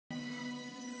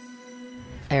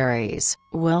Aries,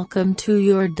 welcome to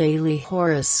your daily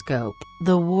horoscope.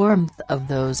 The warmth of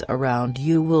those around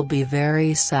you will be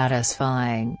very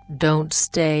satisfying. Don't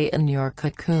stay in your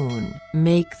cocoon.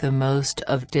 Make the most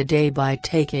of today by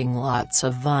taking lots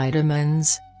of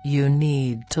vitamins. You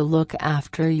need to look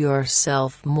after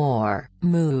yourself more.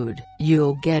 Mood: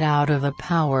 you'll get out of a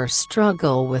power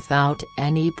struggle without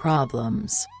any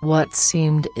problems. What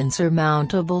seemed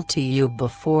insurmountable to you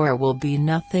before will be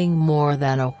nothing more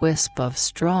than a wisp of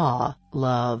straw.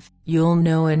 Love: you'll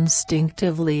know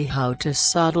instinctively how to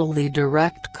subtly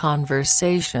direct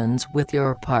conversations with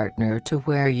your partner to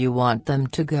where you want them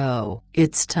to go.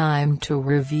 It's time to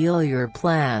reveal your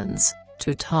plans,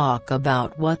 to talk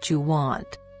about what you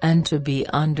want, and to be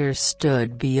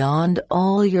understood beyond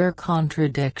all your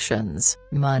contradictions.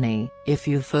 Money: if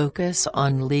you focus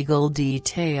on legal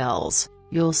details,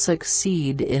 you'll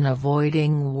succeed in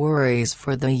avoiding worries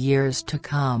for the years to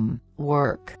come.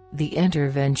 Work: the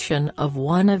intervention of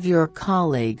one of your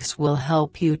colleagues will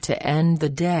help you to end the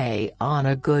day on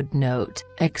a good note.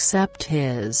 Accept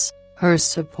her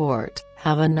support.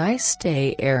 Have a nice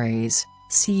day, Aries.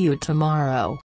 See you tomorrow.